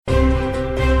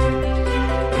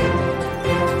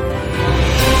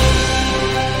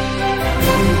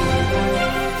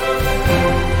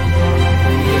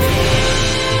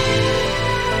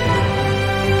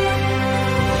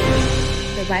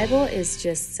is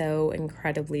just so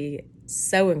incredibly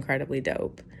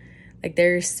dope. Like,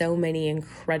 there are so many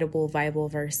incredible Bible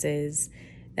verses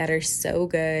that are so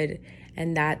good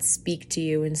and that speak to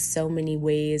you in so many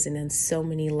ways and in so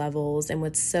many levels. And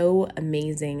what's so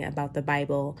amazing about the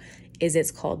Bible is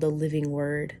it's called the living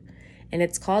word. And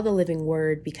it's called the living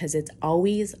word because it's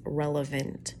always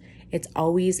relevant. It's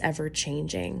always ever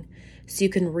changing. So you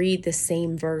can read the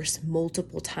same verse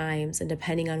multiple times, and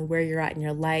depending on where you're at in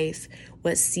your life,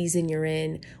 what season you're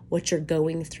in, what you're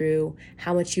going through,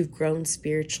 how much you've grown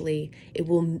spiritually, it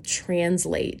will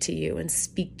translate to you and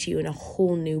speak to you in a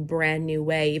whole new, brand new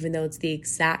way, even though it's the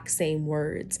exact same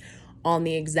words on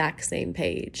the exact same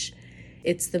page.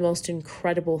 It's the most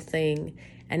incredible thing,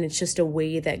 and it's just a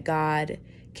way that God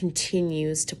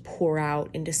continues to pour out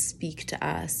and to speak to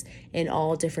us in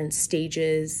all different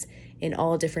stages, in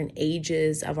all different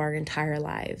ages of our entire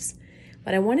lives.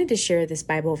 But I wanted to share this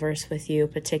Bible verse with you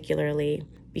particularly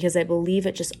because I believe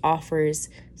it just offers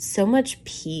so much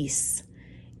peace.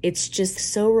 It's just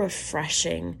so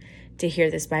refreshing to hear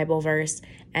this Bible verse.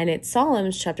 And it's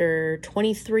Psalms chapter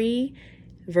 23,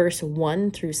 verse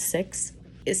 1 through 6.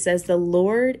 It says, "The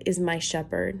Lord is my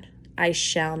shepherd, I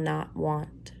shall not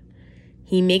want.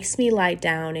 He makes me lie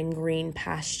down in green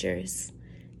pastures.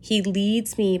 He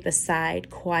leads me beside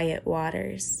quiet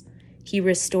waters. He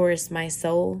restores my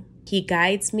soul. He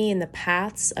guides me in the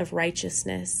paths of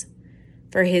righteousness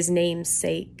for his name's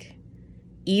sake.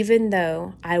 Even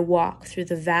though I walk through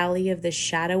the valley of the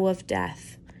shadow of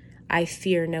death, I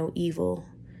fear no evil.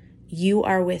 You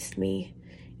are with me.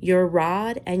 Your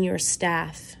rod and your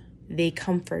staff, they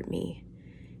comfort me.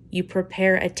 You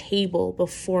prepare a table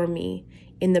before me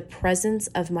in the presence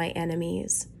of my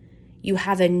enemies. You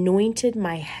have anointed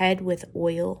my head with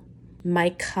oil. My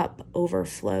cup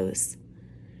overflows.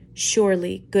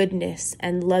 Surely goodness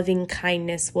and loving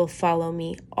kindness will follow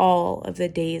me all of the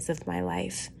days of my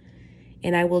life,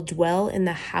 and I will dwell in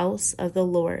the house of the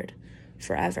Lord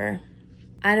forever."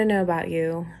 I don't know about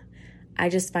you. I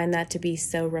just find that to be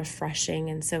so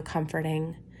refreshing and so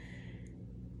comforting.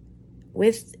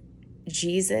 With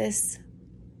Jesus,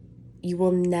 you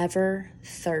will never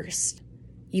thirst.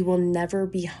 You will never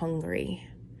be hungry.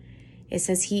 It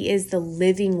says he is the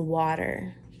living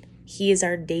water. He is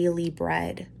our daily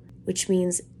bread, which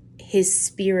means his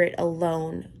spirit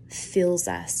alone fills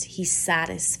us. He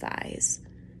satisfies.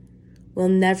 We'll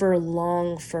never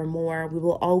long for more. We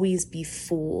will always be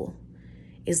full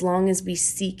as long as we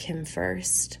seek him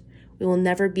first. We will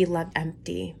never be left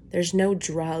empty. There's no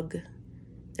drug.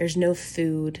 There's no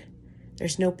food.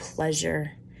 There's no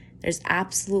pleasure. There's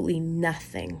absolutely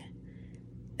nothing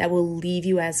that will leave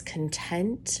you as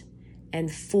content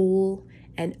and full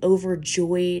and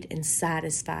overjoyed and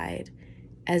satisfied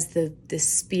as the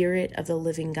Spirit of the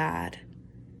living God.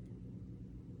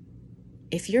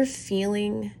 If you're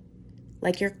feeling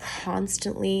like you're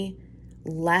constantly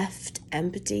left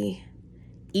empty,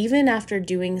 even after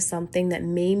doing something that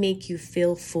may make you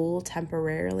feel full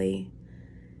temporarily,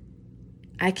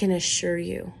 I can assure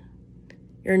you,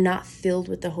 you're not filled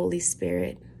with the Holy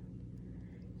Spirit.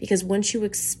 Because once you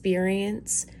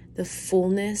experience the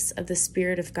fullness of the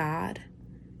Spirit of God,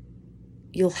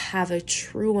 you'll have a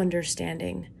true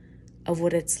understanding of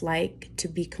what it's like to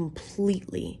be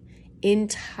completely,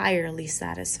 entirely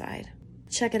satisfied.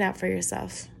 Check it out for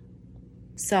yourself.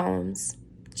 Psalms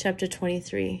chapter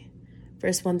 23,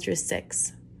 verse 1 through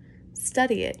 6.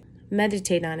 Study it,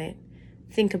 meditate on it,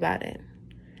 think about it.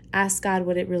 Ask God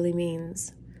what it really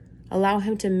means. Allow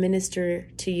him to minister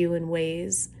to you in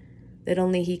ways that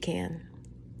only he can.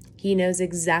 He knows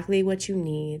exactly what you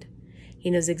need.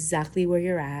 He knows exactly where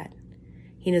you're at.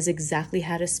 He knows exactly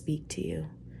how to speak to you.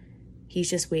 He's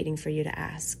just waiting for you to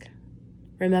ask.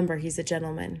 Remember, he's a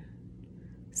gentleman,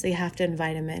 so you have to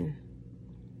invite him in.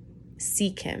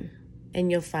 Seek him, and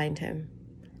you'll find him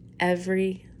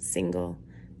every single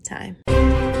time.